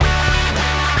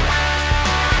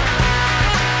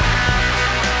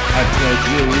I pledge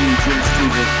allegiance to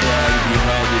the flag of the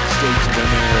United States of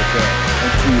America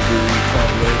and to the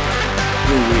republic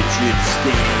for which it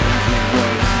stands,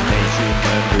 one nation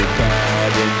under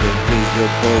God,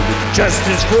 indivisible, with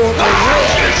justice for all. The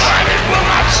House divided will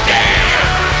not stand.